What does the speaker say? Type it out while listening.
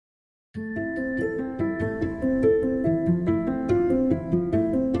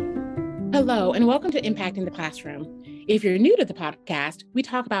Hello, and welcome to Impacting the Classroom. If you're new to the podcast, we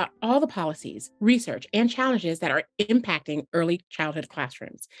talk about all the policies, research, and challenges that are impacting early childhood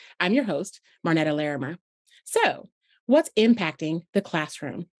classrooms. I'm your host, Marnetta Larimer. So, what's impacting the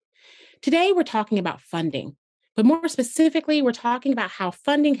classroom? Today, we're talking about funding, but more specifically, we're talking about how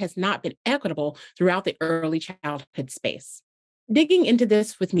funding has not been equitable throughout the early childhood space. Digging into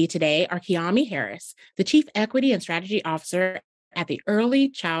this with me today are Keami Harris, the Chief Equity and Strategy Officer at the Early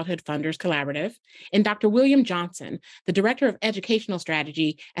Childhood Funders Collaborative, and Dr. William Johnson, the Director of Educational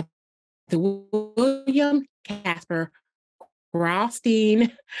Strategy at the William Caspar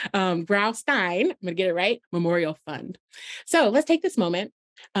Graustein, I'm going to get it right, Memorial Fund. So let's take this moment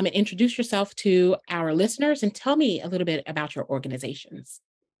and introduce yourself to our listeners and tell me a little bit about your organizations.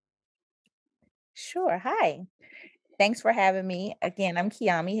 Sure. Hi. Thanks for having me. Again, I'm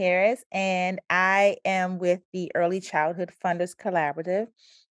Keami Harris, and I am with the Early Childhood Funders Collaborative.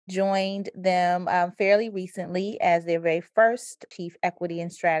 Joined them fairly recently as their very first Chief Equity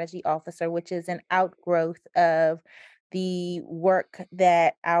and Strategy Officer, which is an outgrowth of the work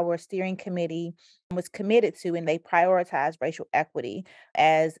that our steering committee was committed to, and they prioritized racial equity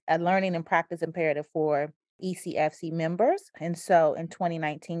as a learning and practice imperative for ECFC members. And so in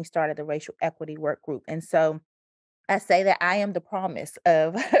 2019, started the Racial Equity Work Group. And so I say that I am the promise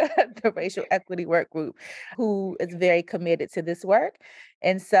of the Racial Equity Work Group, who is very committed to this work.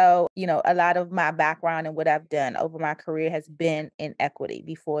 And so, a lot of my background and what I've done over my career has been in equity.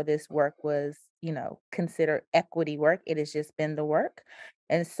 Before this work was, considered equity work, it has just been the work.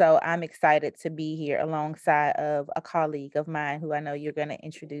 And so I'm excited to be here alongside of a colleague of mine who I know you're going to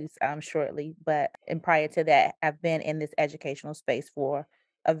introduce shortly. And prior to that, I've been in this educational space for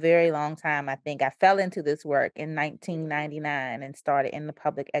a very long time. I think I fell into this work in 1999 and started in the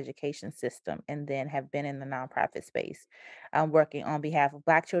public education system, and then have been in the nonprofit space, working on behalf of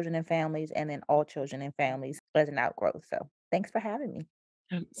Black children and families, and then all children and families as an outgrowth. So thanks for having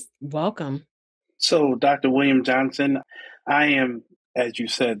me. Welcome. So, Dr. William Johnson, I am, as you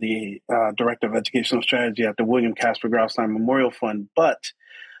said, the Director of Educational Strategy at the William Caspar Graustein Memorial Fund. But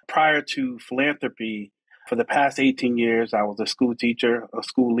prior to philanthropy, for the past 18 years, I was a school teacher, a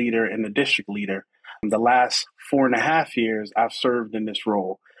school leader, and a district leader. The last 4.5 years, I've served in this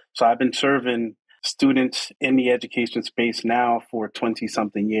role. So I've been serving students in the education space now for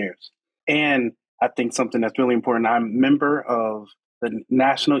 20-something years. And I think something that's really important, I'm a member of the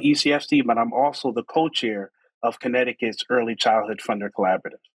National ECFC, but I'm also the co-chair of Connecticut's Early Childhood Funder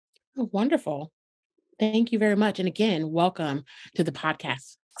Collaborative. Oh, wonderful. Thank you very much. And again, welcome to the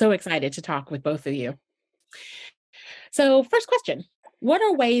podcast. So excited to talk with both of you. So first question, what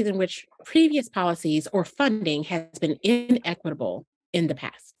are ways in which previous policies or funding has been inequitable in the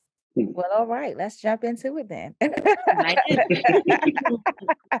past? Well, all right, let's jump into it then.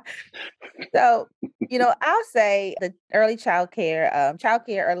 So, I'll say the early childcare,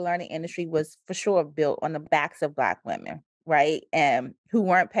 early learning industry was for sure built on the backs of Black women, right? Who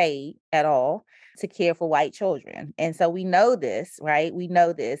weren't paid at all to care for white children. And so we know this, right? We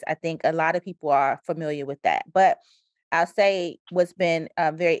know this. I think a lot of people are familiar with that. But I'll say what's been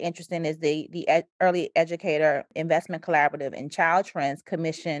very interesting is the Early Educator Investment Collaborative and Child Trends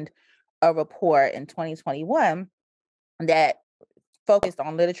commissioned a report in 2021 that focused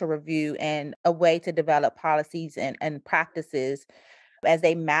on literature review and a way to develop policies and practices as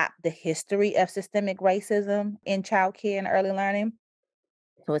they map the history of systemic racism in childcare and early learning.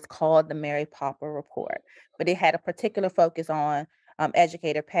 So it's called the Mary Popper Report, but it had a particular focus on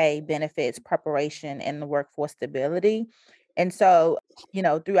educator pay, benefits, preparation, and the workforce stability. And so,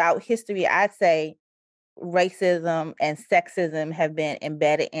 throughout history, I'd say racism and sexism have been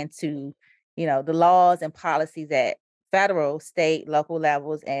embedded into, the laws and policies at federal, state, local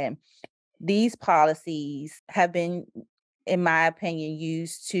levels. And these policies have been, in my opinion,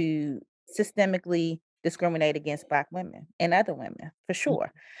 used to systemically discriminate against Black women and other women, for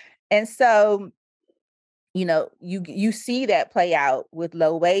sure. And so, you see that play out with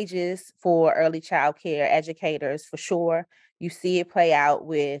low wages for early child care educators, for sure. You see it play out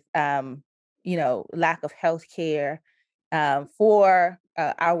with, lack of health care for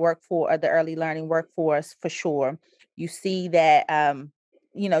our workforce, the early learning workforce, for sure. You see that,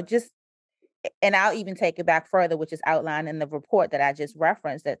 just, and I'll even take it back further, which is outlined in the report that I just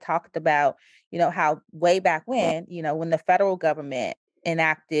referenced that talked about, how way back when the federal government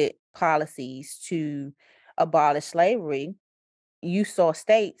enacted policies to abolish slavery, you saw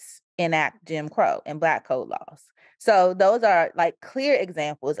states enact Jim Crow and Black Code laws. So those are like clear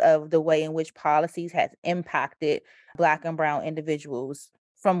examples of the way in which policies has impacted Black and brown individuals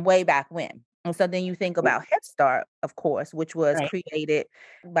from way back when. And so then you think about Head Start, of course, which was Right. created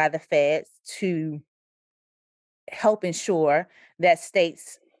by the feds to help ensure that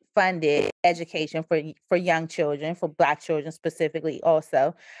states funded education for young children, for Black children specifically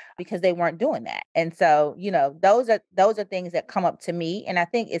also, because they weren't doing that. And so, those are things that come up to me. And I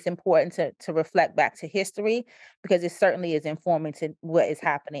think it's important to reflect back to history, because it certainly is informing to what is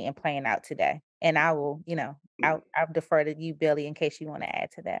happening and playing out today. And I will, I'll defer to you, Billy, in case you want to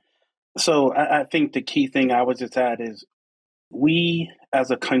add to that. So I think the key thing I would just add is we as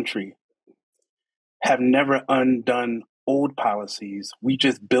a country have never undone old policies. We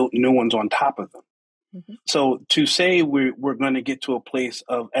just built new ones on top of them. Mhm. So to say we're going to get to a place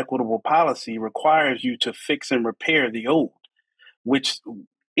of equitable policy requires you to fix and repair the old, which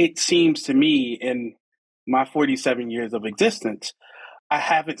it seems to me in my 47 years of existence, I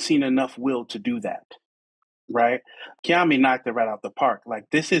haven't seen enough will to do that. Right? Keami knocked it right out the park. Like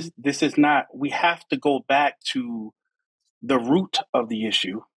this is not, we have to go back to the root of the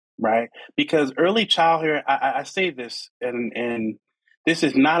issue, right? Because early childhood, I say this, and this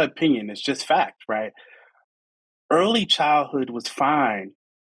is not opinion, it's just fact, right? Early childhood was fine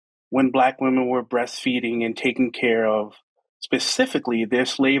when Black women were breastfeeding and taking care of specifically their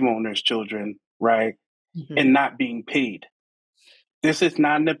slave owners' children, right? Mhm. And not being paid. This is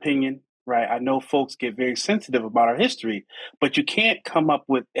not an opinion, right? I know folks get very sensitive about our history, but you can't come up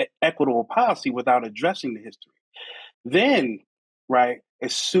with equitable policy without addressing the history. Then, right,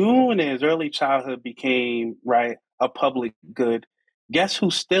 as soon as early childhood became, right, a public good, guess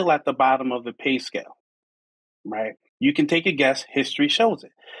who's still at the bottom of the pay scale, right? You can take a guess, history shows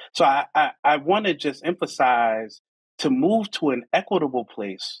it. So I want to just emphasize, to move to an equitable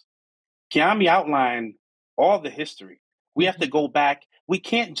place, Keami outlined all the history. We have to go back. We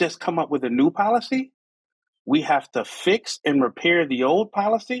can't just come up with a new policy. We have to fix and repair the old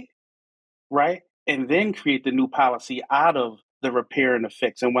policy, right? And then create the new policy out of the repair and the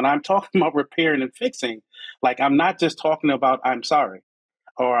fix. And when I'm talking about repairing and fixing, like I'm not just talking about I'm sorry,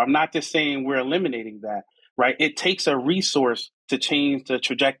 or I'm not just saying we're eliminating that, right? It takes a resource to change the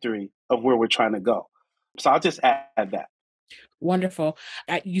trajectory of where we're trying to go. So I'll just add that. Wonderful.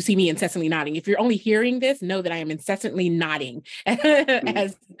 You see me incessantly nodding. If you're only hearing this, know that I am incessantly nodding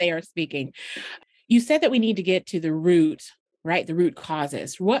as they are speaking. You said that we need to get to the root, right? The root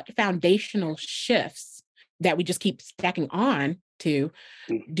causes. What foundational shifts that we just keep stacking on to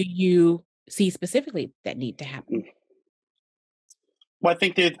do you see specifically that need to happen? Well, I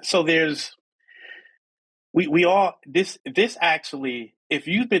think we all, this actually, if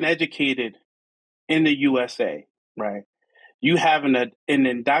you've been educated in the USA, right, you have an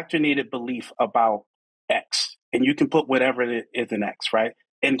indoctrinated belief about X, and you can put whatever it is in X, right?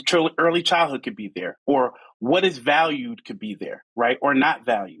 And early childhood could be there, or what is valued could be there, right? Or not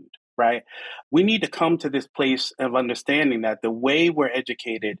valued, right? We need to come to this place of understanding that the way we're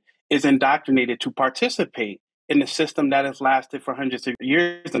educated is indoctrinated to participate in the system that has lasted for hundreds of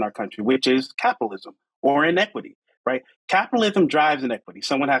years in our country, which is capitalism or inequity, right? Capitalism drives inequity.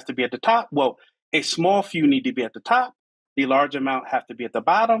 Someone has to be at the top. Well, a small few need to be at the top. The large amount have to be at the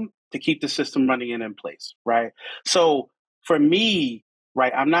bottom to keep the system running and in place, right? So for me,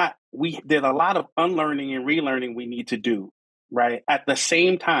 right, there's a lot of unlearning and relearning we need to do, right? At the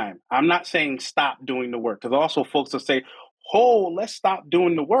same time, I'm not saying stop doing the work, because also folks will say, oh, let's stop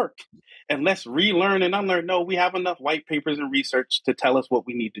doing the work and let's relearn and unlearn. No, we have enough white papers and research to tell us what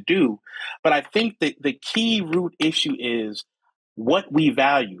we need to do. But I think that the key root issue is what we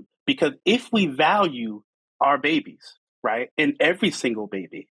value. Because if we value our babies, right, and every single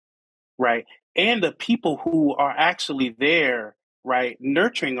baby, right, and the people who are actually there, right,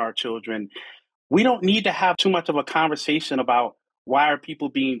 nurturing our children, we don't need to have too much of a conversation about why are people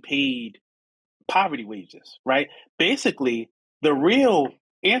being paid poverty wages, right? Basically, the real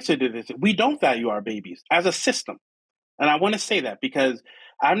answer to this, we don't value our babies as a system. And I want to say that because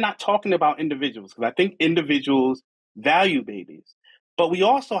I'm not talking about individuals, because I think individuals value babies. But we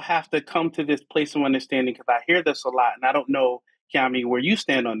also have to come to this place of understanding, because I hear this a lot, and I don't know, Keami, where you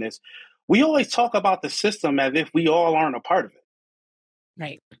stand on this. We always talk about the system as if we all aren't a part of it.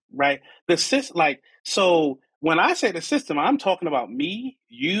 Right. Right. The system, like, so when I say the system, I'm talking about me,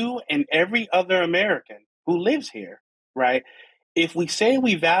 you, and every other American who lives here, right? If we say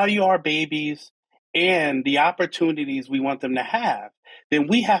we value our babies and the opportunities we want them to have, then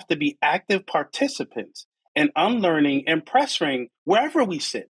we have to be active participants in unlearning and pressuring wherever we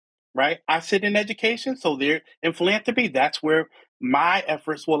sit, right? I sit in education, so there in philanthropy, that's where my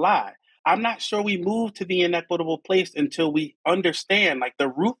efforts will lie. I'm not sure we move to the inequitable place until we understand, like, the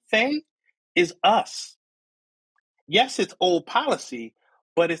root thing is us. Yes, it's old policy,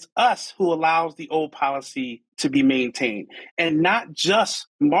 but it's us who allows the old policy to be maintained, and not just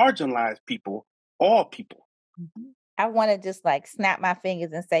marginalized people, all people. I want to just like snap my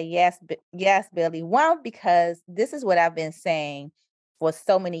fingers and say, yes, yes, Billy. One, because this is what I've been saying for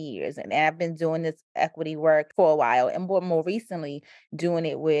so many years. And I've been doing this equity work for a while, and more recently doing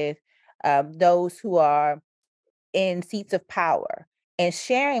it with those who are in seats of power, and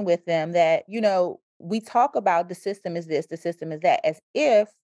sharing with them that, we talk about the system is this, the system is that, as if,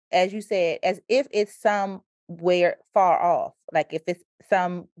 as you said, as if it's somewhere far off, like if it's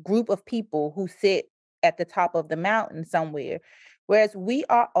some group of people who sit at the top of the mountain somewhere, whereas we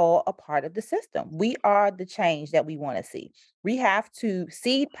are all a part of the system. We are the change that we want to see. We have to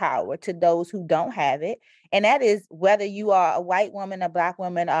cede power to those who don't have it, and that is whether you are a white woman, a Black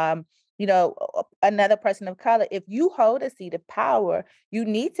woman, another person of color. If you hold a seat of power, you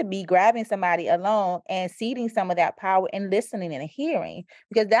need to be grabbing somebody along and ceding some of that power and listening and hearing,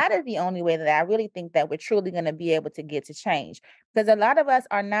 because that is the only way that I really think that we're truly going to be able to get to change. Because a lot of us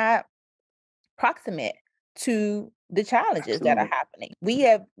are not proximate to the challenges that are happening.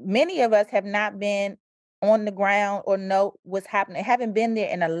 Many of us have not been on the ground or know what's happening, haven't been there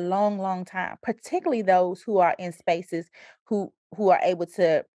in a long, long time, particularly those who are in spaces who are able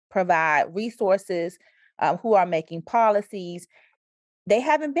to provide resources, who are making policies. They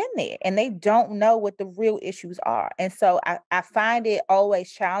haven't been there and they don't know what the real issues are. And so I find it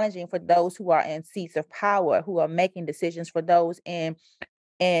always challenging for those who are in seats of power, who are making decisions for those in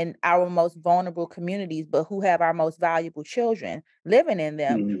our most vulnerable communities, but who have our most valuable children living in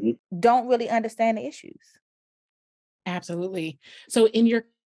them, don't really understand the issues. Absolutely. So in your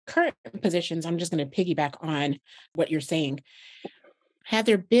current positions, I'm just going to piggyback on what you're saying. Have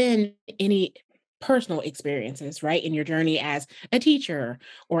there been any personal experiences, right, in your journey as a teacher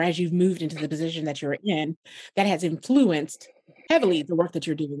or as you've moved into the position that you're in that has influenced heavily the work that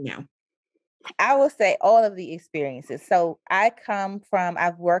you're doing now? I will say all of the experiences. So I've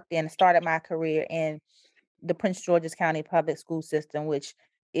worked and started my career in the Prince George's County Public School System, which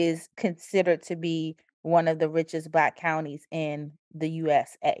is considered to be one of the richest Black counties in the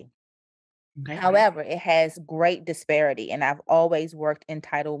USA. Okay. However, it has great disparity, and I've always worked in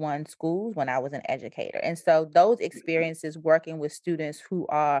Title I schools when I was an educator. And so those experiences working with students who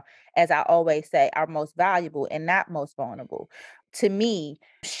are, as I always say, are most valuable and not most vulnerable, to me,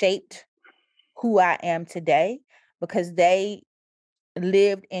 shaped who I am today, because they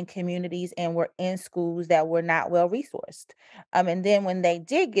lived in communities and were in schools that were not well resourced. And then when they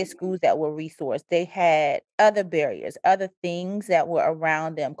did get schools that were resourced, they had other barriers, other things that were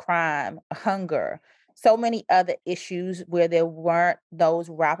around them, crime, hunger, so many other issues where there weren't those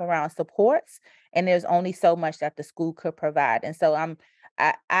wraparound supports. And there's only so much that the school could provide. And so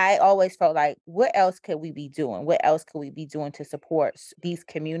I always felt like, what else could we be doing? What else could we be doing to support these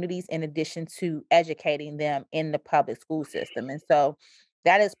communities in addition to educating them in the public school system? And so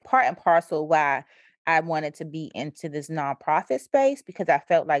that is part and parcel why I wanted to be into this nonprofit space, because I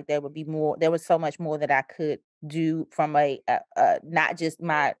felt like there was so much more that I could do from not just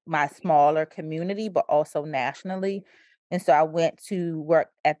my smaller community, but also nationally. And so I went to work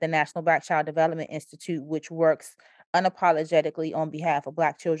at the National Black Child Development Institute, which works unapologetically on behalf of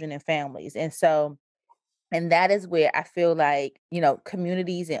Black children and families. And that is where I feel like,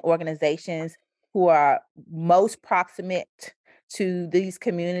 communities and organizations who are most proximate to these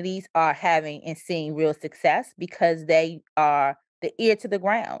communities are having and seeing real success, because they are the ear to the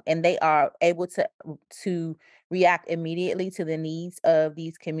ground and they are able to react immediately to the needs of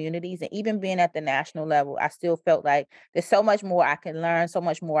these communities. And even being at the national level, I still felt like there's so much more I can learn, so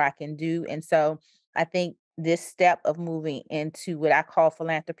much more I can do. And so I think this step of moving into what I call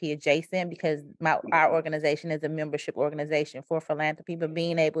philanthropy adjacent, because our organization is a membership organization for philanthropy, but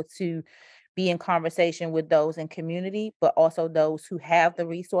being able to be in conversation with those in community, but also those who have the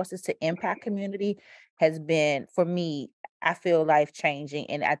resources to impact community, has been, for me, I feel life changing.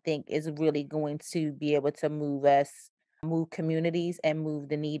 And I think is really going to be able to move communities and move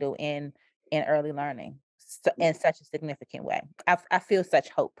the needle in early learning in such a significant way. I feel such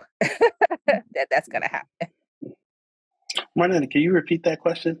hope that that's going to happen. Marnetta, can you repeat that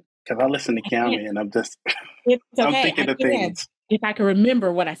question? Because I listen to Keami and I'm just, It's I'm okay. thinking of things. If I can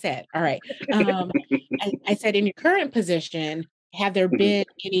remember what I said. All right. I said, in your current position, have there been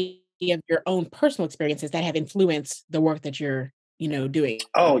any of your own personal experiences that have influenced the work that you're, doing?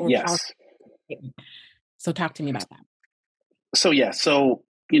 Oh, Or yes. So talk to me about that. So, yeah. So,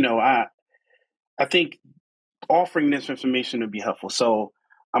 I think offering this information would be helpful. So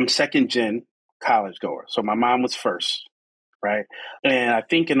I'm second gen college goer. So my mom was first, right? And I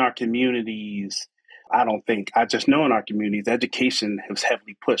think in our communities, I don't think. I just know in our communities, education was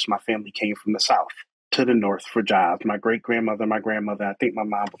heavily pushed. My family came from the South to the North for jobs. My great-grandmother, my grandmother, I think my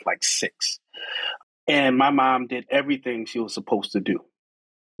mom was like 6. And my mom did everything she was supposed to do,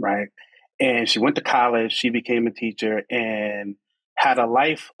 right? And she went to college, she became a teacher, and had a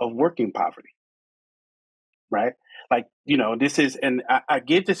life of working poverty, right? Like, this is, and I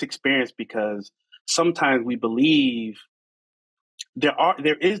give this experience because sometimes we believe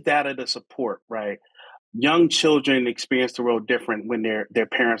there is data to support, right? Young children experience the world different when their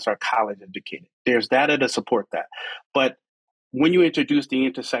parents are college educated. There's data to support that. But when you introduce the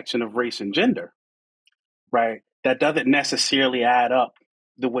intersection of race and gender, right, that doesn't necessarily add up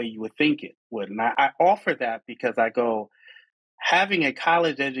the way you would think it would. And I offer that because I go, having a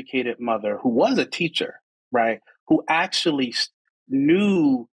college educated mother who was a teacher, right, who actually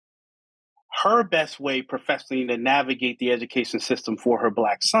knew her best way professionally to navigate the education system for her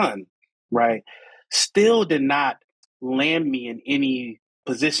Black son, right, still did not land me in any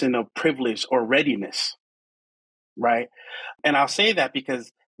position of privilege or readiness, right? And I'll say that because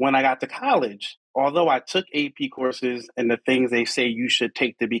when I got to college, although I took AP courses and the things they say you should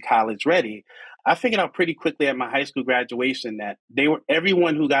take to be college ready, I figured out pretty quickly at my high school graduation that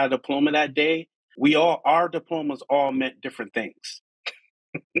everyone who got a diploma that day, our diplomas all meant different things.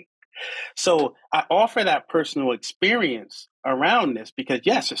 So I offer that personal experience around this because,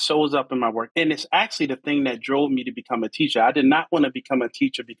 yes, it shows up in my work. And it's actually the thing that drove me to become a teacher. I did not want to become a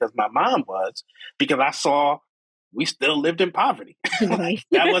teacher because my mom was, because I saw we still lived in poverty. Right.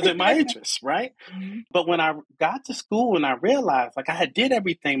 That wasn't my interest, right? Mm-hmm. But when I got to school and I realized like I had did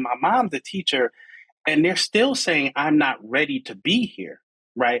everything, my mom's a teacher, and they're still saying I'm not ready to be here,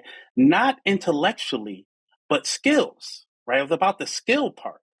 right? Not intellectually, but skills, right? It was about the skill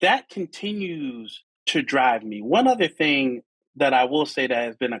part. That continues to drive me. One other thing that I will say that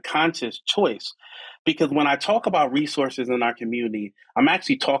has been a conscious choice, because when I talk about resources in our community, I'm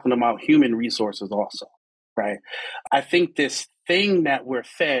actually talking about human resources also, right? I think this thing that we're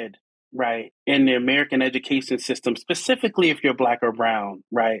fed, right, in the American education system, specifically if you're Black or brown,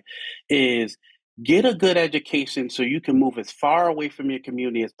 right, is get a good education so you can move as far away from your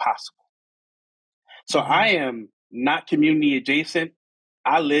community as possible. So I am not community adjacent.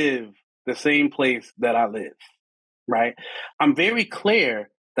 I live the same place that I live, right? I'm very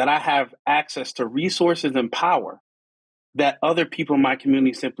clear that I have access to resources and power that other people in my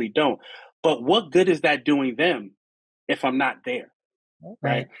community simply don't. But what good is that doing them if I'm not there,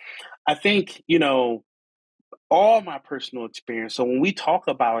 right? I think, all my personal experience. So when we talk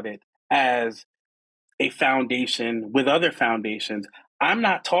about it as a foundation with other foundations, I'm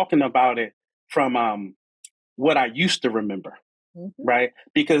not talking about it from what I used to remember, Mm-hmm. right?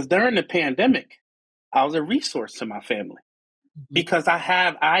 Because during the pandemic, I was a resource to my family because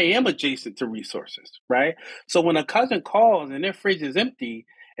I am adjacent to resources, right? So when a cousin calls and their fridge is empty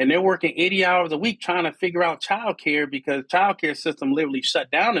and they're working 80 hours a week trying to figure out childcare because childcare system literally shut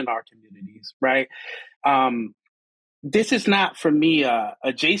down in our communities, right? This is not for me a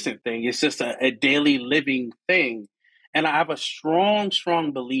adjacent thing. It's just a daily living thing. And I have a strong,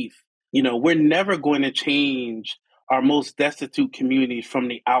 strong belief, we're never going to change our most destitute communities from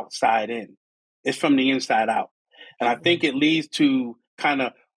the outside in. It's from the inside out. And I think it leads to kind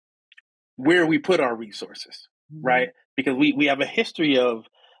of where we put our resources, right? Because we have a history of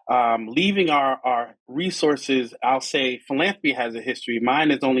leaving our resources. I'll say philanthropy has a history.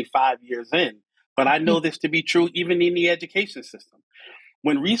 Mine is only 5 years in, but I know this to be true even in the education system.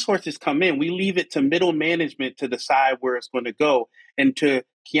 When resources come in, we leave it to middle management to decide where it's going to go. And to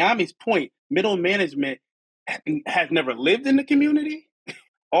Keami's point, middle management has never lived in the community,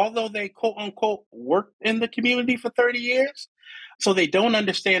 although they quote unquote worked in the community for 30 years. So they don't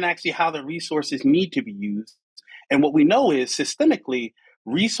understand actually how the resources need to be used. And what we know is systemically,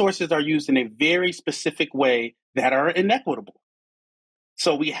 resources are used in a very specific way that are inequitable.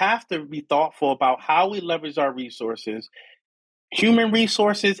 So we have to be thoughtful about how we leverage our resources, human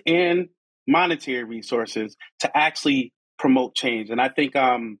resources and monetary resources, to actually promote change. And I think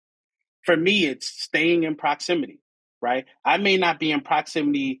for me, it's staying in proximity, right? I may not be in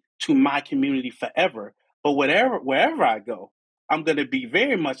proximity to my community forever, but wherever I go, I'm going to be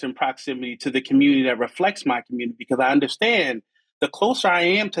very much in proximity to the community that reflects my community, because I understand the closer I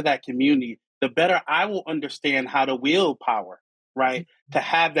am to that community, the better I will understand how to wield power, right? To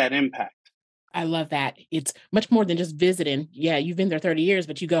have that impact. I love that. It's much more than just visiting. Yeah, you've been there 30 years,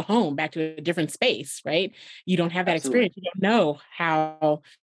 but you go home back to a different space, right? You don't have that Absolutely. experience. You don't know how,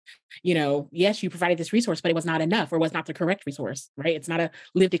 yes, you provided this resource, but it was not enough or was not the correct resource, right? It's not a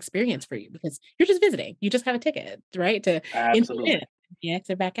lived experience for you because you're just visiting. You just have a ticket, right? To enter in, Absolutely. you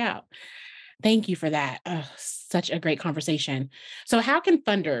exit back out. Thank you for that. Such a great conversation. So how can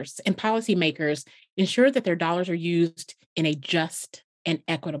funders and policymakers ensure that their dollars are used in a just and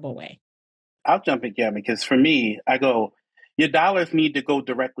equitable way? I'll jump in, Gabby, because for me, I go, your dollars need to go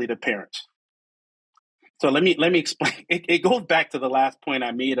directly to parents. So let me explain. It goes back to the last point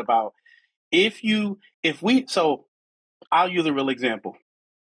I made about so I'll use a real example.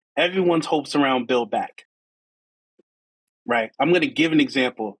 Everyone's hopes around Build Back, right? I'm going to give an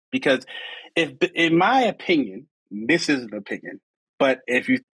example because if, in my opinion, this is an opinion, but if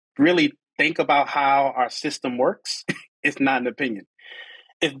you really think about how our system works, it's not an opinion.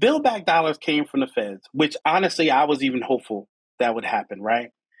 If Build Back dollars came from the feds, which honestly I was even hopeful that would happen,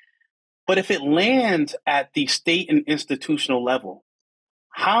 right? But if it lands at the state and institutional level,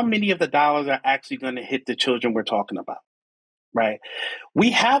 how many of the dollars are actually going to hit the children we're talking about, right?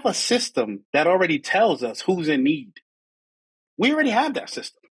 We have a system that already tells us who's in need. We already have that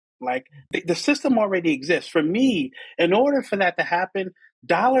system. Like the system already exists. For me, in order for that to happen,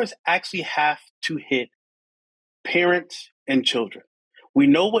 dollars actually have to hit parents and children. We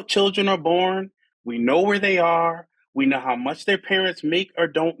know what children are born. We know where they are. We know how much their parents make or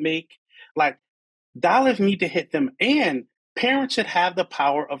don't make. Like dollars need to hit them, and parents should have the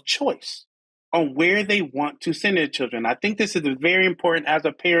power of choice on where they want to send their children. I think this is very important as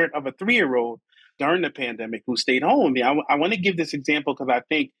a parent of a 3-year-old during the pandemic who stayed home with me. I want to give this example because I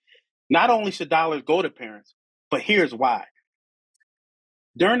think not only should dollars go to parents, but here's why.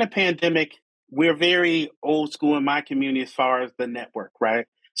 During the pandemic, we're very old school in my community as far as the network, right?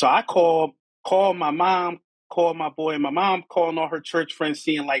 So I call my mom, call my boy, my mom calling all her church friends,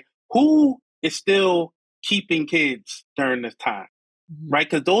 seeing like who is still keeping kids during this time, right?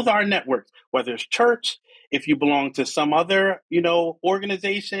 Because those are networks, whether it's church, if you belong to some other,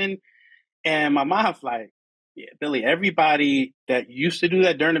 organization. And my mom's like, yeah, Billy, everybody that used to do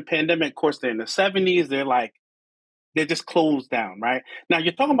that during the pandemic, of course, they're in the 70s, they're just closed down, right? Now,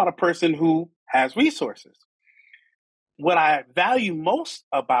 you're talking about a person who has resources. What I value most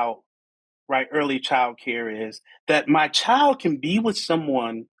about early child care is that my child can be with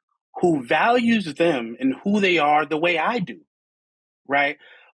someone who values them and who they are the way I do, right?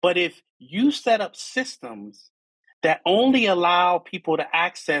 But if you set up systems that only allow people to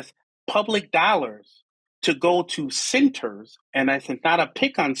access public dollars to go to centers, and I think not a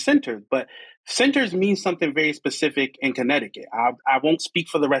pick on centers, but centers mean something very specific in Connecticut. I won't speak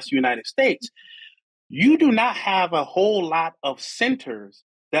for the rest of the United States. You do not have a whole lot of centers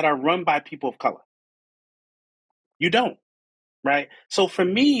that are run by people of color. You don't, right? So for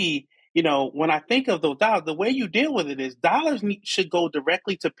me, when I think of those dollars, the way you deal with it is dollars should go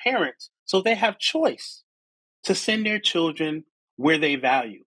directly to parents so they have choice to send their children where they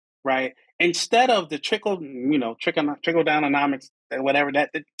value, right? Instead of the trickle down economics, whatever,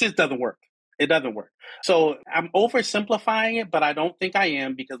 that it just doesn't work. It doesn't work. So I'm oversimplifying it, but I don't think I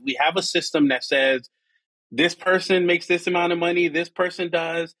am, because we have a system that says this person makes this amount of money, this person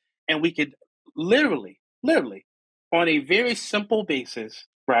does, and we could literally, on a very simple basis,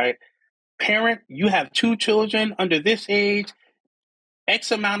 right? Parent, you have 2 children under this age,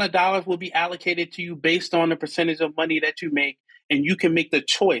 X amount of dollars will be allocated to you based on the percentage of money that you make, and you can make the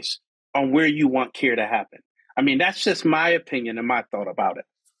choice on where you want care to happen. I mean, that's just my opinion and my thought about it.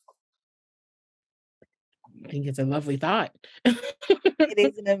 I think it's a lovely thought. It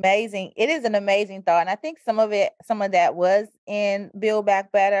is an amazing thought. And I think some of that was in Build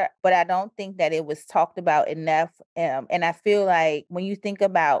Back Better, but I don't think that it was talked about enough. And I feel like when you think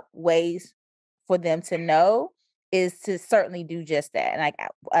about ways for them to know, is to certainly do just that. And like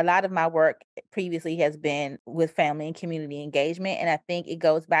a lot of my work previously has been with family and community engagement. And I think it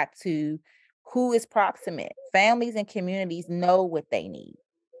goes back to who is proximate. Families and communities know what they need.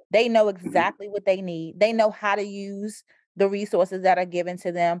 They know exactly what they need. They know how to use the resources that are given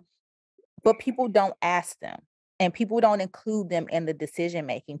to them, but people don't ask them, and people don't include them in the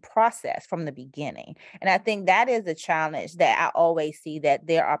decision-making process from the beginning. And I think that is a challenge that I always see, that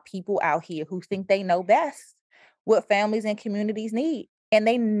there are people out here who think they know best what families and communities need, and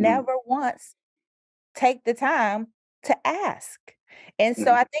they never once take the time to ask. And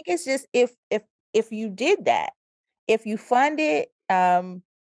so I think it's just, if you did that, if you funded,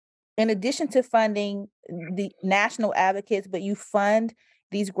 in addition to funding the national advocates, but you fund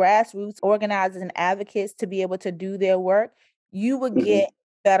these grassroots organizers and advocates to be able to do their work, you would get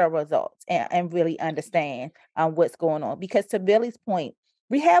better results and really understand what's going on. Because to Billy's point,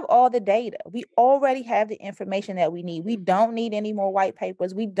 we have all the data. We already have the information that we need. We don't need any more white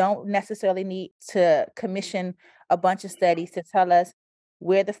papers. We don't necessarily need to commission a bunch of studies to tell us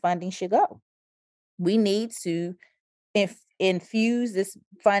where the funding should go. We need to infuse this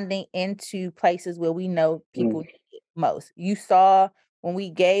funding into places where we know people need it most. You saw when we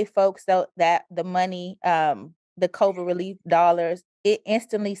gave folks that the money, the COVID relief dollars, it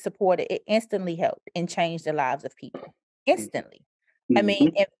instantly helped and changed the lives of people instantly. I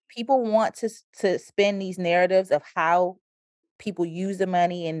mean, if people want to spin these narratives of how people use the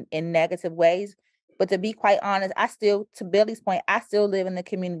money in negative ways, but to be quite honest, to Billy's point, I still live in the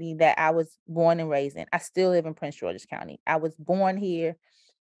community that I was born and raised in. I still live in Prince George's County. I was born here.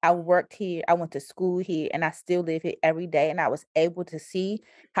 I worked here. I went to school here, and I still live here every day. And I was able to see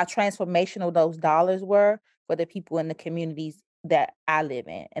how transformational those dollars were for the people in the communities that I live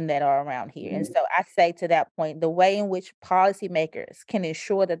in and that are around here. And so I say to that point, the way in which policymakers can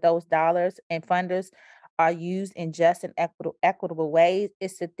ensure that those dollars and funders are used in just and equitable ways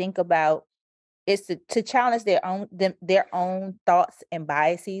is to think about is to challenge their own thoughts and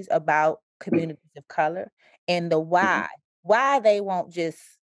biases about communities of color and the why they won't just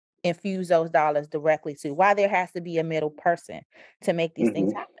infuse those dollars directly to why there has to be a middle person to make these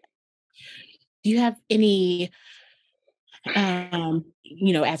things happen. Do you have any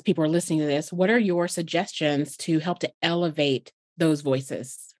as people are listening to this, what are your suggestions to help to elevate those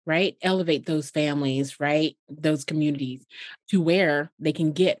voices, right? Elevate those families, right? Those communities to where they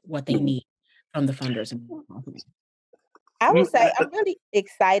can get what they need from the funders. I would say I'm really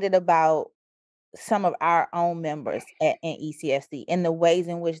excited about some of our own members in ECSD and the ways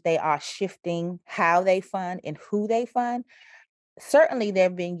in which they are shifting how they fund and who they fund. Certainly, there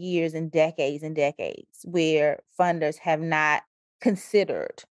have been years and decades where funders have not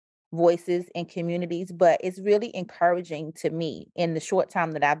considered voices in communities, but it's really encouraging to me in the short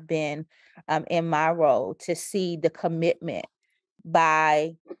time that I've been in my role to see the commitment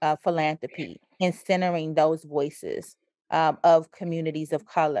by philanthropy in centering those voices of communities of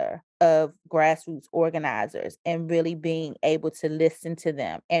color, of grassroots organizers, and really being able to listen to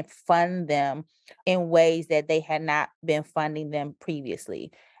them and fund them in ways that they had not been funding them previously.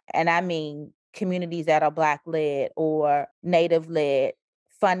 And I mean communities that are Black led or Native led,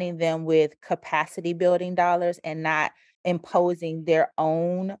 funding them with capacity building dollars and not imposing their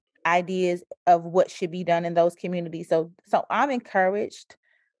own ideas of what should be done in those communities. So I'm encouraged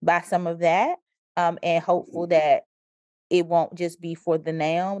by some of that, and hopeful that it won't just be for the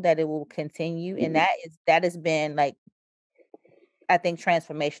now, that it will continue. And that has been like, I think,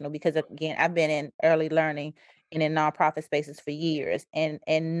 transformational because again, I've been in early learning and in nonprofit spaces for years and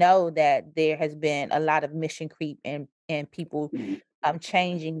know that there has been a lot of mission creep and people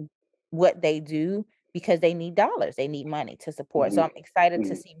changing what they do because they need dollars, they need money to support. So I'm excited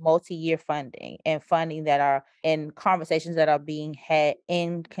to see multi-year funding and funding that are in conversations that are being had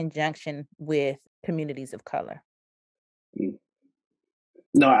in conjunction with communities of color.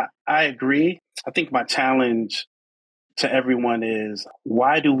 No, I agree. I think my challenge to everyone is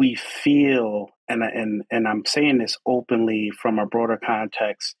why do we feel, and I'm saying this openly from a broader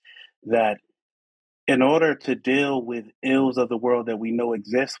context, that in order to deal with ills of the world that we know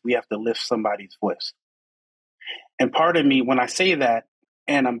exist, we have to lift somebody's voice. And part of me, when I say that,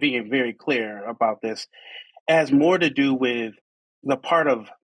 and I'm being very clear about this, has more to do with the part of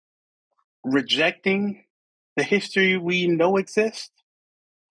rejecting the history we know exists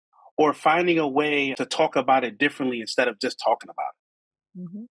or finding a way to talk about it differently instead of just talking about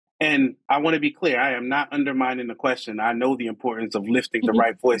it. And I want to be clear, I am not undermining the question. I know the importance of lifting the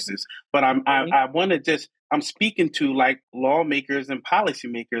right voices, but I want to I'm speaking to like lawmakers and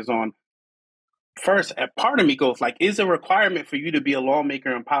policymakers on first, a part of me goes like, is a requirement for you to be a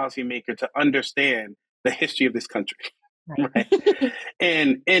lawmaker and policymaker to understand the history of this country? Right.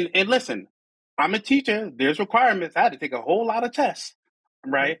 And listen, I'm a teacher. There's requirements. I had to take a whole lot of tests.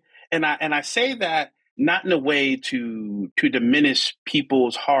 Right. And I say that not in a way to diminish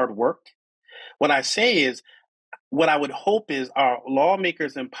people's hard work. What I say is, what I would hope is our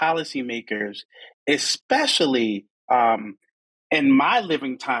lawmakers and policymakers, especially in my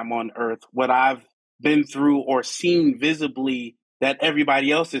living time on earth, what I've been through or seen visibly that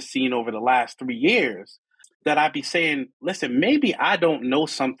everybody else has seen over the last 3 years, that I'd be saying, listen, maybe I don't know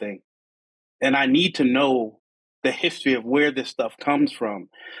something and I need to know the history of where this stuff comes from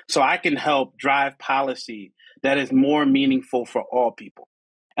so I can help drive policy that is more meaningful for all people.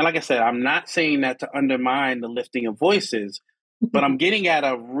 And like I said, I'm not saying that to undermine the lifting of voices, but I'm getting at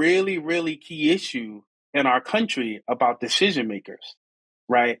a really, really key issue in our country about decision makers,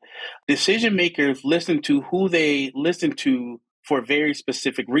 right? Decision makers listen to who they listen to for very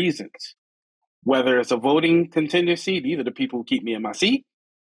specific reasons. Whether it's a voting contingency, these are the people who keep me in my seat,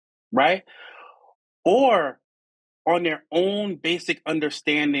 right? Or on their own basic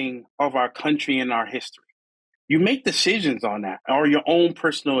understanding of our country and our history. you make decisions on that or your own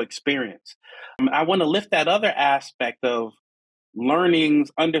personal experience. I want to lift that other aspect of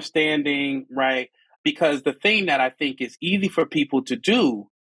learnings, understanding, right? Because the thing that I think is easy for people to do,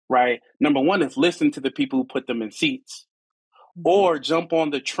 right? Number one is listen to the people who put them in seats or jump on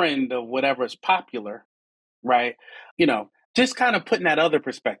the trend of whatever is popular, right? Just kind of putting that other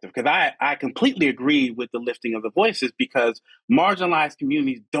perspective, because I completely agree with the lifting of the voices because marginalized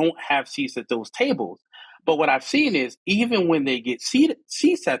communities don't have seats at those tables. But what I've seen is even when they get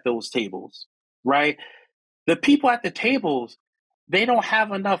seats at those tables, right? The people at the tables, they don't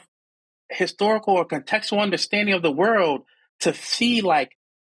have enough historical or contextual understanding of the world to see, like,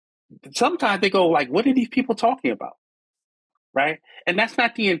 sometimes they go like, what are these people talking about? Right? And that's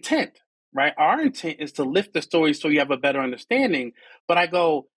not the intent, right? Our intent is to lift the story so you have a better understanding. But I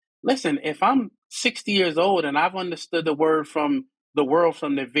go, listen, if I'm 60 years old and I've understood the world from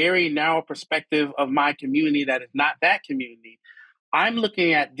the very narrow perspective of my community that is not that community, I'm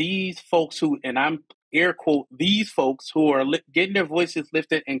looking at these folks who, and I'm air quote, these folks who are getting their voices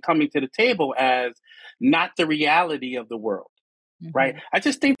lifted and coming to the table as not the reality of the world, right? I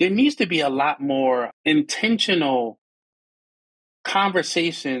just think there needs to be a lot more intentional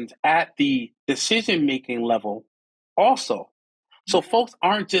conversations at the decision-making level also. So folks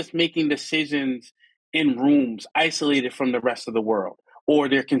aren't just making decisions in rooms isolated from the rest of the world or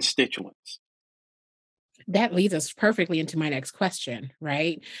their constituents. That leads us perfectly into my next question,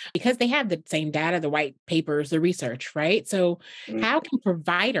 right? Because they have the same data, the white papers, the research, right? So how can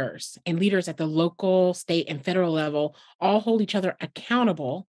providers and leaders at the local, state, and federal level all hold each other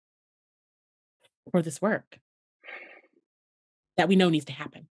accountable for this work that we know needs to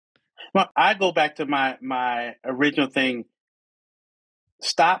happen? Well, I go back to my original thing.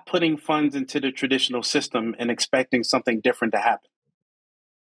 Stop putting funds into the traditional system and expecting something different to happen,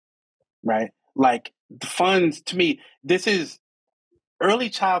 right? Like the funds, to me, this is early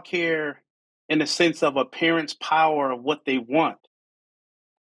child care in the sense of a parent's power of what they want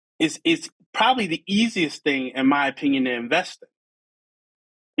is probably the easiest thing, in my opinion, to invest in.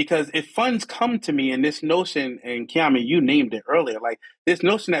 Because if funds come to me and this notion, and Keami, you named it earlier, like this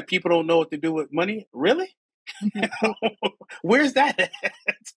notion that people don't know what to do with money, really? Where's that at?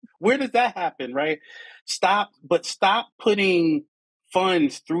 Where does that happen, right? Stop putting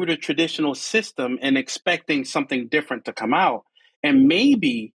funds through the traditional system and expecting something different to come out. And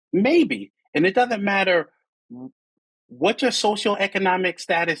maybe, and it doesn't matter what your socioeconomic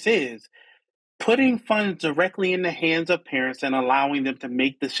status is, putting funds directly in the hands of parents and allowing them to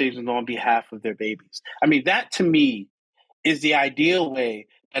make decisions on behalf of their babies. I mean, that to me is the ideal way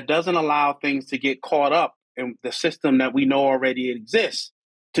that doesn't allow things to get caught up in the system that we know already exists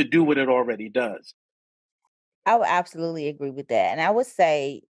to do what it already does. I would absolutely agree with that. And I would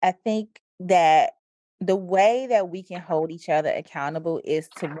say, I think that the way that we can hold each other accountable is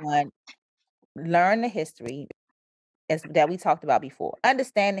to, one, learn the history that we talked about before,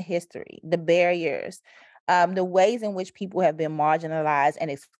 understand the history, the barriers, the ways in which people have been marginalized and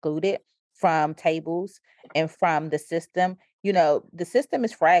excluded from tables and from the system. The system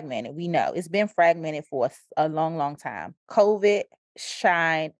is fragmented. We know it's been fragmented for a long, long time. COVID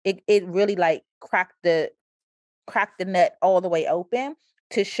shined, it really like cracked the nut all the way open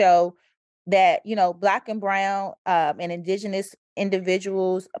to show that, Black and brown and indigenous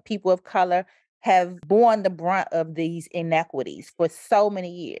individuals, people of color, have borne the brunt of these inequities for so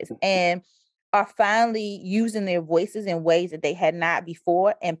many years and are finally using their voices in ways that they had not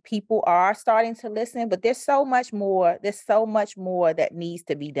before. And people are starting to listen, but there's so much more that needs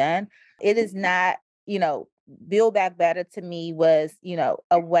to be done. It is not, Build Back Better to me was,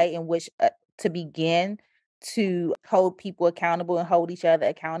 a way in which to begin to hold people accountable and hold each other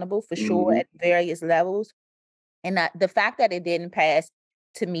accountable for sure at various levels. And the fact that it didn't pass,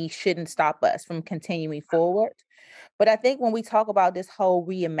 to me, shouldn't stop us from continuing forward. But I think when we talk about this whole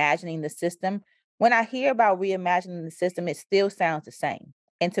reimagining the system, when I hear about reimagining the system, it still sounds the same.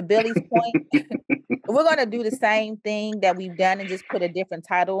 And to Billy's point, we're going to do the same thing that we've done and just put a different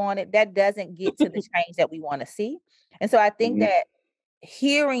title on it. That doesn't get to the change that we want to see. And so I think that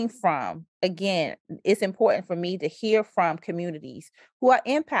hearing from, again, it's important for me to hear from communities who are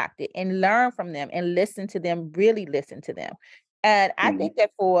impacted and learn from them and listen to them, really listen to them. And I think that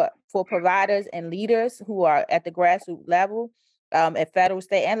for providers and leaders who are at the grassroots level, at federal,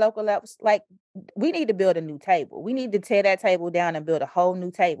 state, and local levels, like, we need to build a new table. We need to tear that table down and build a whole new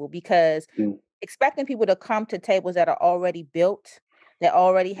table, because expecting people to come to tables that are already built, that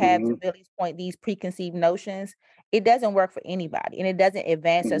already have, to Billy's point, these preconceived notions, it doesn't work for anybody, and it doesn't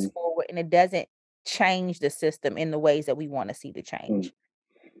advance us forward, and it doesn't change the system in the ways that we want to see the change.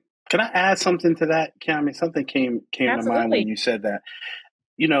 Can I add something to that, Keami? Something came to mind when Absolutely. you said that.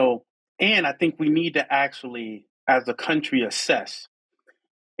 You know, and I think we need to actually, as a country, assess,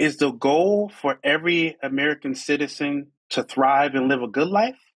 is the goal for every American citizen to thrive and live a good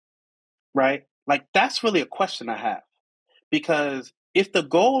life, right? Like, that's really a question I have. Because if the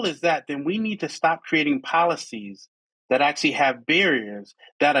goal is that, then we need to stop creating policies that actually have barriers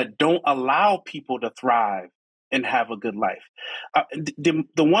that don't allow people to thrive and have a good life. The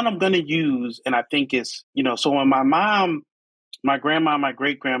one I'm going to use, and I think is, so when my mom, my grandma, my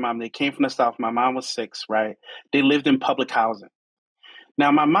great grandma, they came from the South. My mom was 6, right? They lived in public housing.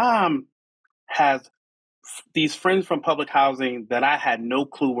 Now, my mom has these friends from public housing that I had no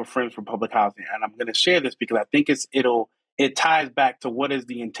clue were friends from public housing. And I'm going to share this because I think it ties back to what is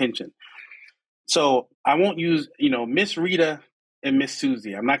the intention. So I won't use, Miss Rita and Miss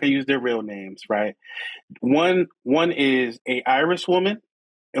Susie. I'm not going to use their real names, right? One is a Irish woman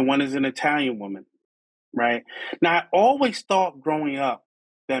and one is an Italian woman, right? Now I always thought growing up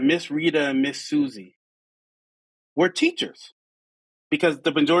that Miss Rita and Miss Susie were teachers because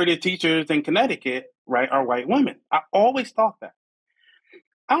the majority of teachers in Connecticut, right, are white women. I always thought that.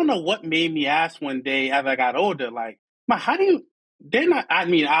 I don't know what made me ask one day as I got older, like, Ma, how do you, they're not, I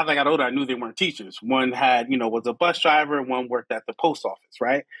mean, as I got older, I knew they weren't teachers. One had, was a bus driver, one worked at the post office,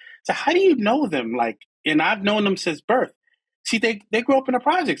 right? So how do you know them? Like, and I've known them since birth. See, they grew up in the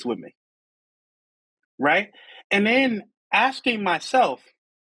projects with me, right? And then asking myself,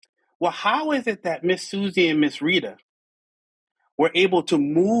 well, how is it that Miss Susie and Miss Rita were able to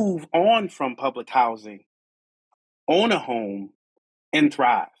move on from public housing, own a home, and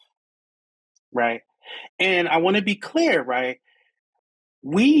thrive, right? And I want to be clear, right?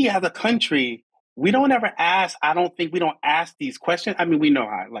 We as a country, we don't ever ask, I don't think we don't ask these questions. I mean, we know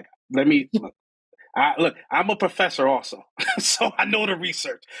how, like, let me look. I'm a professor also, so I know the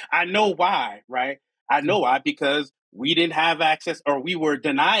research. I know why, right? I know why because we didn't have access or we were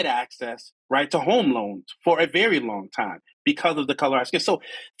denied access, right, to home loans for a very long time because of the color of our skin. So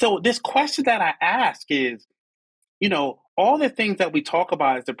this question that I ask is, all the things that we talk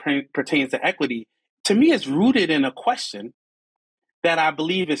about as it pertains to equity, to me, is rooted in a question that I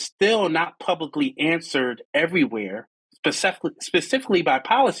believe is still not publicly answered everywhere, specifically by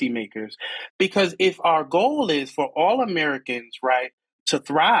policymakers. Because if our goal is for all Americans, right, to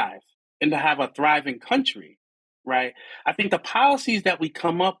thrive and to have a thriving country, right, I think the policies that we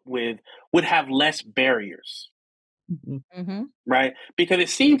come up with would have less barriers, Mm-hmm. right? Because it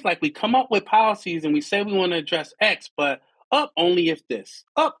seems like we come up with policies and we say we want to address X, but up only if this,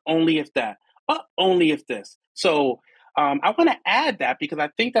 up only if that, up only if this. So I want to add that because I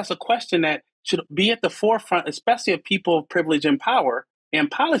think that's a question that should be at the forefront, especially of people of privilege and power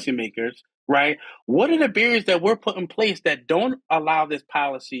and policymakers, right? What are the barriers that we're put in place that don't allow this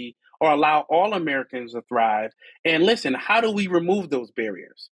policy or allow all Americans to thrive? And listen, how do we remove those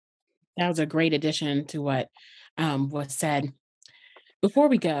barriers? That was a great addition to what was said. Before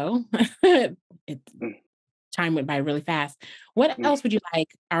we go, Mm, time went by really fast. What mm. else would you like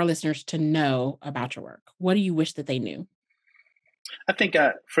our listeners to know about your work? What do you wish that they knew? I think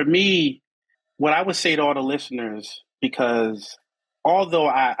for me, what I would say to all the listeners, because although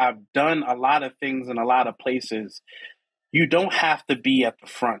I've done a lot of things in a lot of places, you don't have to be at the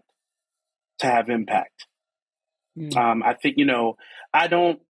front to have impact. Mm. I think, I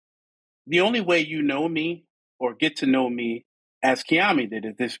don't, the only way you know me or get to know me as Keami did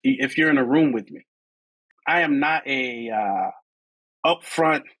is this, if you're in a room with me. I am not a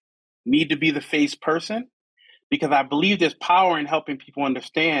upfront, need to be the face person because I believe there's power in helping people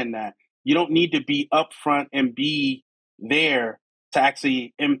understand that you don't need to be upfront and be there to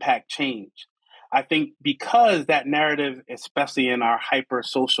actually impact change. I think because that narrative, especially in our hyper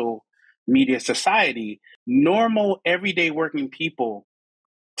social media society, normal everyday working people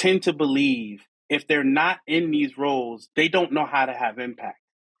tend to believe if they're not in these roles, they don't know how to have impact.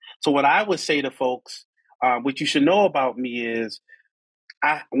 So what I would say to folks, what you should know about me is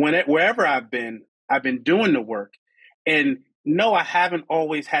wherever I've been doing the work. And no, I haven't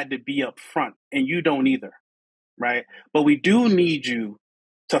always had to be up front, and you don't either, right? But we do need you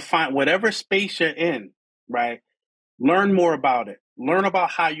to find whatever space you're in, right? Learn more about it. Learn about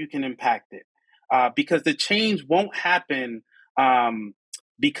how you can impact it, because the change won't happen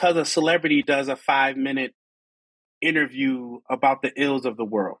because a celebrity does a 5 minute interview about the ills of the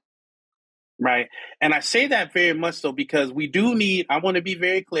world, right? And I say that very much so because we do need. I want to be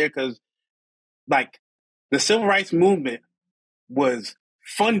very clear because like the civil rights movement was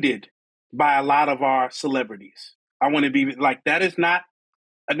funded by a lot of our celebrities. I want to be like, that is not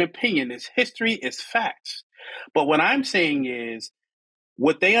an opinion, it's history, it's facts. But what I'm saying is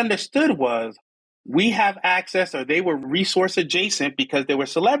What they understood was we have access, or they were resource adjacent because they were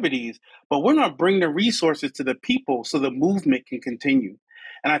celebrities, but we're going to bring the resources to the people so the movement can continue.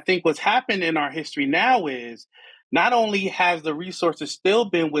 And I think what's happened in our history now is not only has the resources still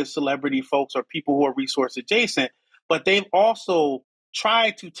been with celebrity folks or people who are resource adjacent, but they've also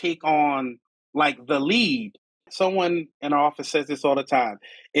tried to take on like the lead. Someone in our office says this all the time.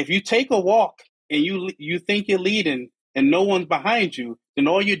 If you take a walk and you think you're leading and no one's behind you, then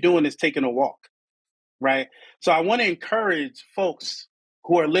all you're doing is taking a walk, right? So I want to encourage folks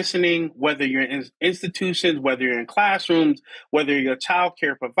who are listening, whether you're in institutions, whether you're in classrooms, whether you're a child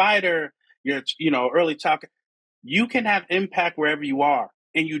care provider, you're, early child care, you can have impact wherever you are,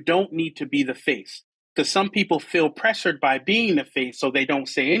 and you don't need to be the face. Because some people feel pressured by being the face, so they don't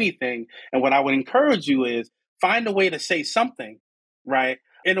say anything. And what I would encourage you is find a way to say something, right,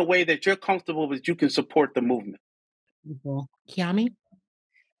 in a way that you're comfortable with, you can support the movement. Keami?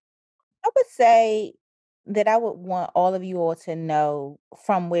 I would say that I would want all of you all to know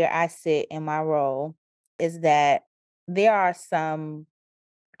from where I sit in my role is that there are some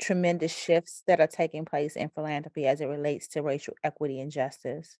tremendous shifts that are taking place in philanthropy as it relates to racial equity and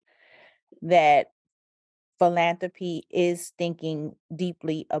justice. That philanthropy is thinking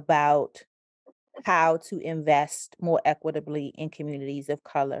deeply about how to invest more equitably in communities of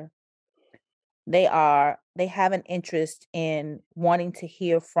color. They have an interest in wanting to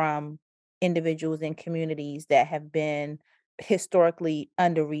hear from individuals in communities that have been historically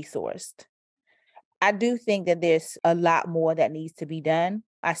under-resourced. I do think that there's a lot more that needs to be done.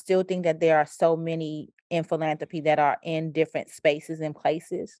 I still think that there are so many in philanthropy that are in different spaces and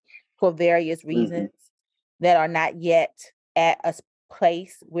places for various reasons that are not yet at a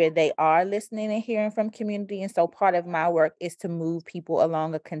place where they are listening and hearing from community. And so part of my work is to move people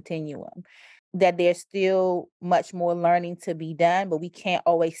along a continuum, that there's still much more learning to be done, but we can't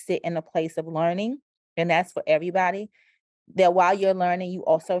always sit in a place of learning. And that's for everybody. That while you're learning, you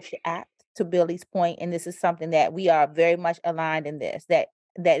also should act, to Billy's point. And this is something that we are very much aligned in this, that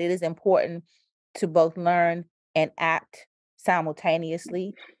it is important to both learn and act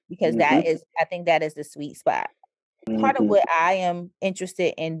simultaneously, because I think that is the sweet spot. Part of what I am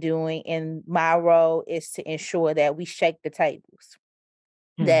interested in doing in my role is to ensure that we shake the tables,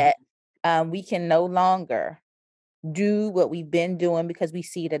 that we can no longer do what we've been doing because we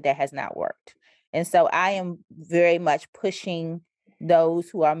see that has not worked. And so I am very much pushing those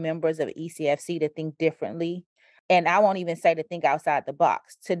who are members of ECFC to think differently. And I won't even say to think outside the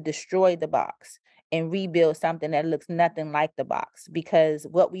box, to destroy the box and rebuild something that looks nothing like the box. Because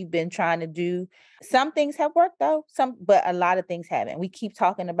what we've been trying to do, some things have worked though, but a lot of things haven't. We keep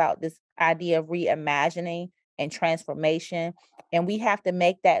talking about this idea of reimagining and transformation, and we have to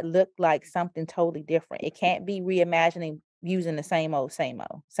make that look like something totally different. It can't be reimagining using the same old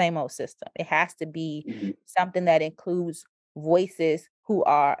system. It has to be something that includes voices who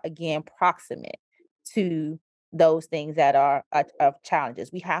are, again, proximate to those things that are of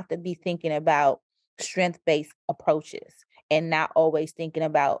challenges. We have to be thinking about strength-based approaches and not always thinking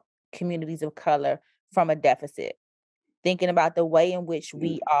about communities of color from a deficit. Thinking about the way in which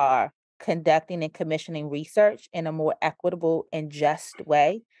we are conducting and commissioning research in a more equitable and just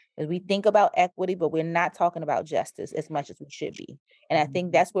way. As we think about equity, but we're not talking about justice as much as we should be. And I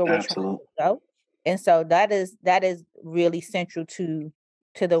think that's where we're trying to go. And so that is really central to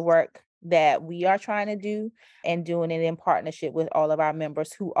the work that we are trying to do, and doing it in partnership with all of our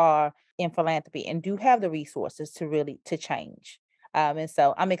members who are in philanthropy and do have the resources to change. And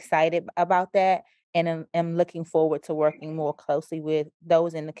so I'm excited about that. And I'm looking forward to working more closely with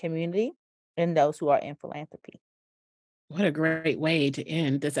those in the community and those who are in philanthropy. What a great way to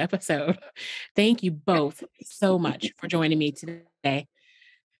end this episode. Thank you both so much for joining me today.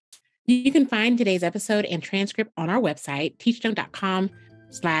 You can find today's episode and transcript on our website,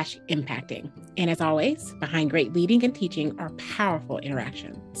 teachstone.com/impacting. And as always, behind great leading and teaching are powerful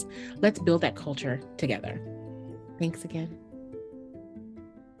interactions. Let's build that culture together. Thanks again.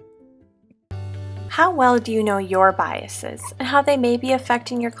 How well do you know your biases and how they may be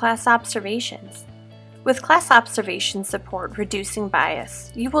affecting your class observations? With class observation support Reducing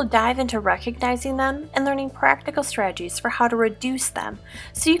Bias, you will dive into recognizing them and learning practical strategies for how to reduce them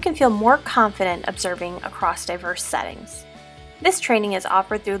so you can feel more confident observing across diverse settings. This training is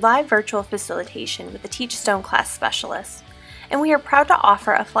offered through live virtual facilitation with the Teachstone class specialists, and we are proud to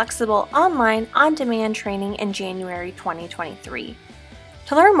offer a flexible online on-demand training in January 2023.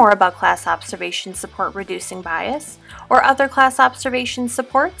 To learn more about class observation support Reducing Bias or other class observation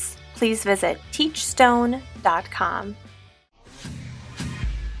supports, please visit teachstone.com.